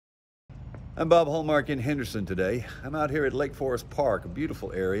I'm Bob Hallmark in Henderson today. I'm out here at Lake Forest Park, a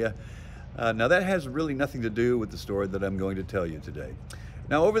beautiful area. Now that has really nothing to do with the story that I'm going to tell you today.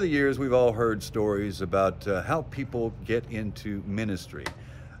 Now over the years we've all heard stories about how people get into ministry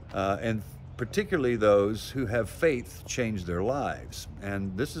and particularly those who have faith change their lives.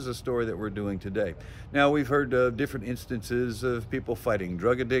 And this is a story that we're doing today. Now we've heard of different instances of people fighting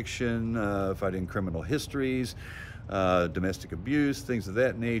drug addiction, fighting criminal histories, domestic abuse, things of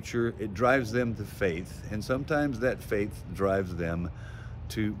that nature. It drives them to faith, and sometimes that faith drives them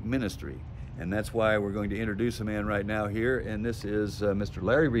to ministry. And that's why we're going to introduce a man right now here, and this is Mr.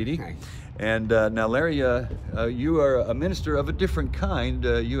 Larry Reedy. Hi. And now Larry, you are a minister of a different kind.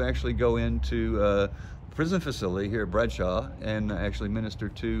 You actually go into prison facility here at Bradshaw and actually minister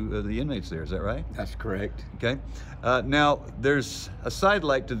to the inmates there, is that right? That's correct. Okay. Now, there's a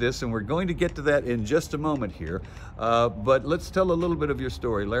sidelight to this, and we're going to get to that in just a moment here. But let's tell a little bit of your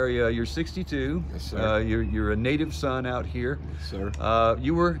story. Larry, you're 62. Yes, sir. You're a native son out here. Yes, sir.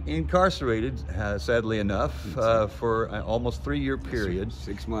 You were incarcerated, sadly enough, for an almost 3-year period. Yes,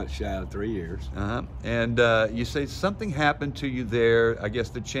 6 months shy of 3 years. And you say something happened to you there, I guess,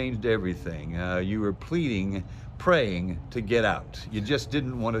 that changed everything. You were pleading, praying to get out. You just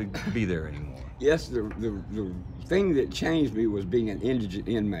didn't want to be there anymore. Yes, the thing that changed me was being an indigent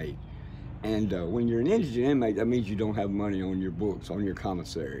inmate. And when you're an indigent inmate, that means you don't have money on your books, on your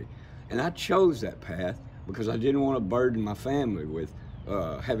commissary. And I chose that path because I didn't want to burden my family with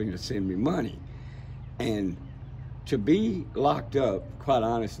having to send me money. And to be locked up, quite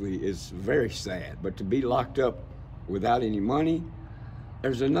honestly, is very sad. But to be locked up without any money,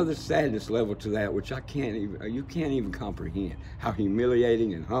 there's another sadness level to that which you can't even comprehend how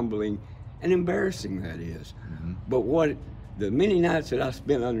humiliating and humbling and embarrassing that is. But the many nights that I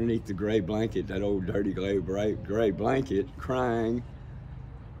spent underneath the gray blanket, that old dirty gray blanket, crying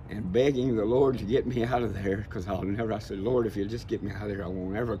and begging the Lord to get me out of there, because I said, Lord, if you'll just get me out of there, I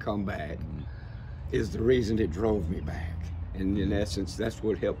won't ever come back, is the reason it drove me back. And in essence, that's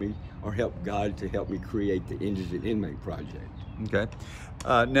what helped me, or helped God to help me create the Indigent Inmate Project. Okay.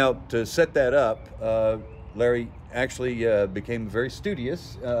 Now, to set that up, Larry actually became very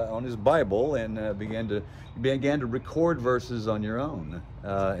studious on his Bible and began to record verses on your own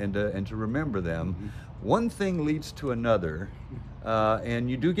and to remember them. One thing leads to another,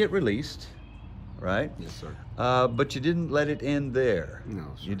 and you do get released, right? Yes, sir. But you didn't let it end there. No,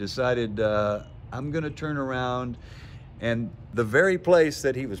 sir. You decided, I'm going to turn around. And the very place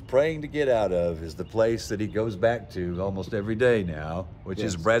that he was praying to get out of is the place that he goes back to almost every day now, which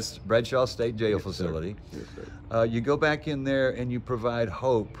is Bradshaw State Jail Facility. Yes, sir. You go back in there and you provide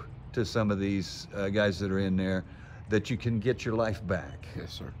hope to some of these guys that are in there that you can get your life back.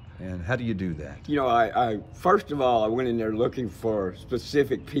 Yes, sir. And how do you do that? You know, I first of all, I went in there looking for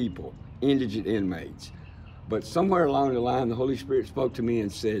specific people, indigent inmates. But somewhere along the line, the Holy Spirit spoke to me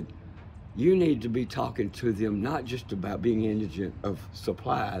and said, you need to be talking to them not just about being indigent of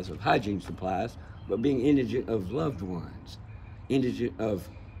supplies, of hygiene supplies, but being indigent of loved ones, indigent of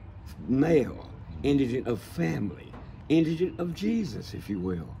male, indigent of family, indigent of Jesus, if you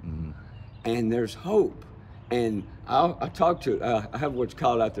will. And there's hope. And I have what's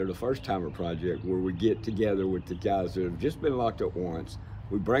called out there the First Timer Project, where we get together with the guys that have just been locked up once.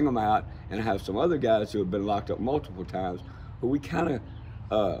 We bring them out, and I have some other guys who have been locked up multiple times, who we kind of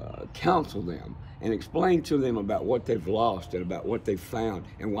counsel them and explain to them about what they've lost and about what they've found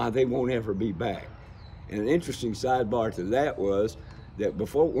and why they won't ever be back. And an interesting sidebar to that was that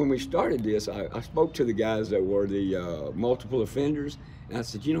when we started this, I spoke to the guys that were the multiple offenders, and I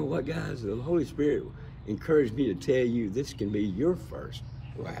said, you know what, guys, the Holy Spirit encouraged me to tell you this can be your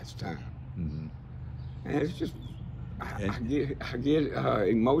last time. And it's just, I get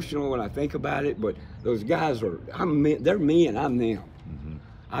emotional when I think about it, but those guys they're me and I'm them.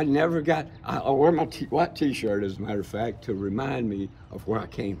 I wear my white t-shirt, as a matter of fact, to remind me of where I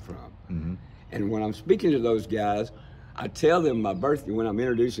came from. And when I'm speaking to those guys, I tell them when I'm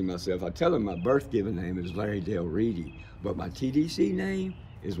introducing myself, I tell them my birth given name is Larry Dale Reedy, but my TDC name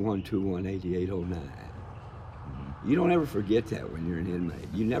is 1218809. You don't ever forget that when you're an inmate.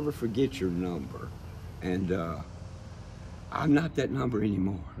 You never forget your number. And I'm not that number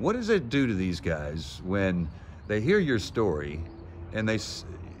anymore. What does it do to these guys when they hear your story and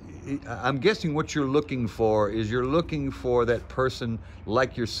I'm guessing what you're looking for is you're looking for that person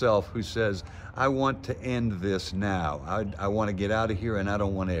like yourself who says, I want to end this now. I want to get out of here and I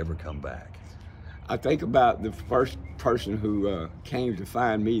don't want to ever come back. I think about the first person who came to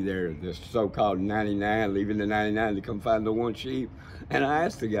find me there, this so-called 99, leaving the 99 to come find the one sheep. And I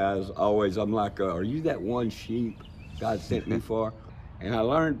asked the guys always, I'm like, are you that one sheep God sent me for? And I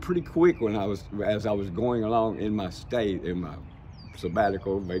learned pretty quick as I was going along in my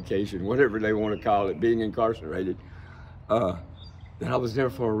sabbatical, vacation, whatever they want to call it, being incarcerated, that I was there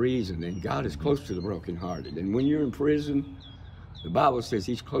for a reason. And God is close to the brokenhearted. And when you're in prison, the Bible says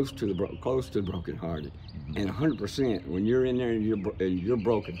He's close to the brokenhearted. And 100%, when you're in there and you're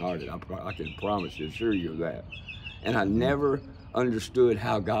brokenhearted, I can promise you, assure you of that. And I never understood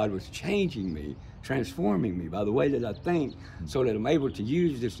how God was changing me, transforming me by the way that I think, so that I'm able to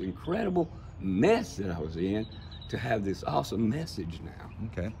use this incredible mess that I was in to have this awesome message now.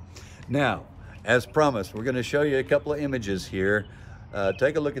 Okay. Now, as promised, we're going to show you a couple of images here.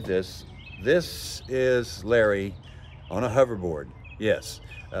 Take a look at this. This is Larry on a hoverboard. Yes.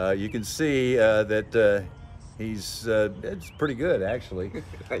 You can see that it's pretty good, actually.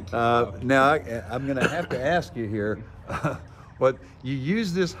 Thank you. Now, I'm going to have to ask you here, but you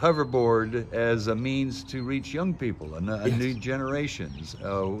use this hoverboard as a means to reach young people, new generations.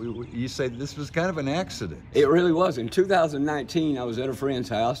 You say this was kind of an accident. It really was. In 2019, I was at a friend's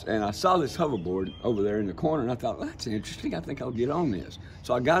house, and I saw this hoverboard over there in the corner, and I thought, well, that's interesting. I think I'll get on this.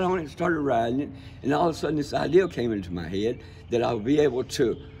 So I got on it and started riding it, and all of a sudden this idea came into my head that I would be able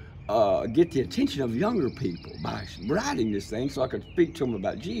to get the attention of younger people by riding this thing, so I could speak to them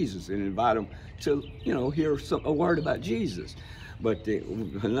about Jesus and invite them to, hear a word about Jesus. But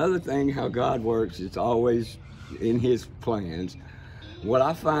another thing, how God works, it's always in His plans. What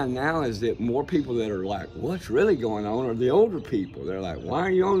I find now is that more people that are like, what's really going on, are the older people. They're like, why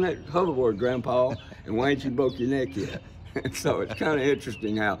are you on that hoverboard, Grandpa? And why ain't you broke your neck yet? So it's kind of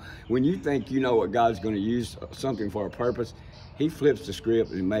interesting how when you think you know what God's going to use something for a purpose, He flips the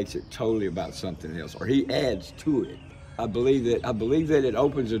script and makes it totally about something else, or He adds to it. I believe that it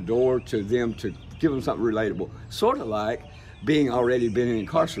opens a door to them, to give them something relatable, sort of like being already been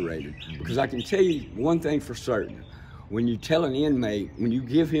incarcerated. Because I can tell you one thing for certain: when you tell an inmate, when you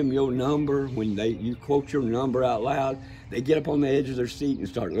give him your number, when you quote your number out loud, they get up on the edge of their seat and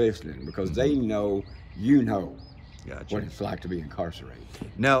start listening, because they know you know. Gotcha. What it's like to be incarcerated.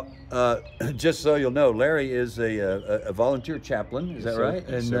 Now, just so you'll know, Larry is a volunteer chaplain, is that right?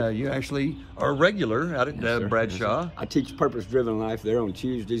 Yes, and you actually are a regular out at Bradshaw. Yes, I teach Purpose-Driven Life there on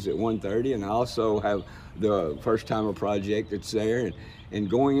Tuesdays at 1:30, and I also have the First Timer Project that's there, and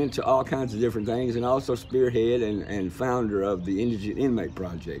going into all kinds of different things, and also spearhead and founder of the Indigent Inmate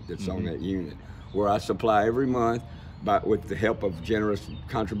Project that's on that unit, where I supply every month, with the help of generous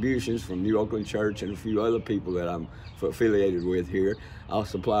contributions from New Oakland Church and a few other people that I'm affiliated with here, I'll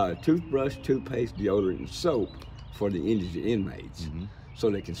supply a toothbrush, toothpaste, deodorant, and soap for the indigent inmates so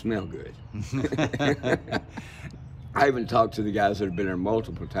they can smell good. I even talked to the guys that have been there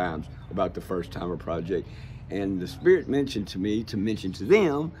multiple times about the First Timer Project, and the Spirit mentioned to me to mention to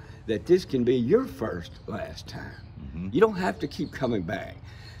them that this can be your last time. You don't have to keep coming back.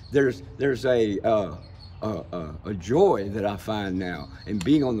 There's a joy that I find now in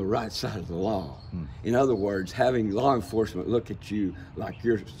being on the right side of the law. In other words, having law enforcement look at you like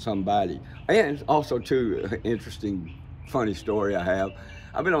you're somebody. And also, too, interesting, funny story I have.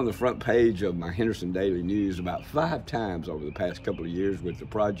 I've been on the front page of my Henderson Daily News about 5 times over the past couple of years with the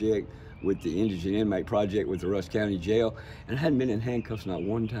project, with the Indigent Inmate Project with the Russ County Jail, and I hadn't been in handcuffs not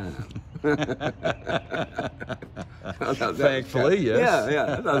one time. Thankfully, yes.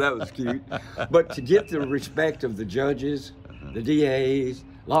 Yeah, I thought that was cute. But to get the respect of the judges, the DAs,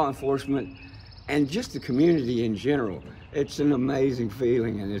 law enforcement, and just the community in general, it's an amazing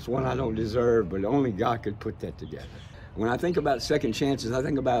feeling, and it's one I don't deserve, but only God could put that together. When I think about second chances, I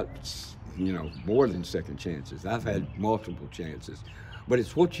think about, more than second chances. I've had multiple chances. But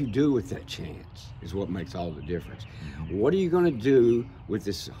it's what you do with that chance is what makes all the difference. What are you going to do with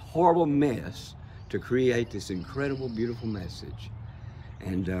this horrible mess to create this incredible, beautiful message?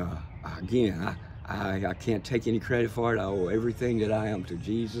 And again, I can't take any credit for it. I owe everything that I am to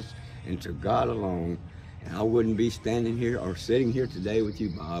Jesus and to God alone. And I wouldn't be standing here or sitting here today with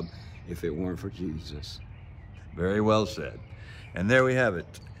you, Bob, if it weren't for Jesus. Very well said. And there we have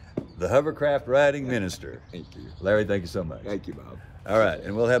it. The hovercraft riding minister. Thank you. Larry, thank you so much. Thank you, Bob. All right,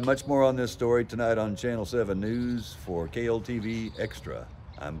 and we'll have much more on this story tonight on Channel 7 News for KLTV Extra.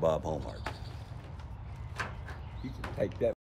 I'm Bob Hallmark. You can take that.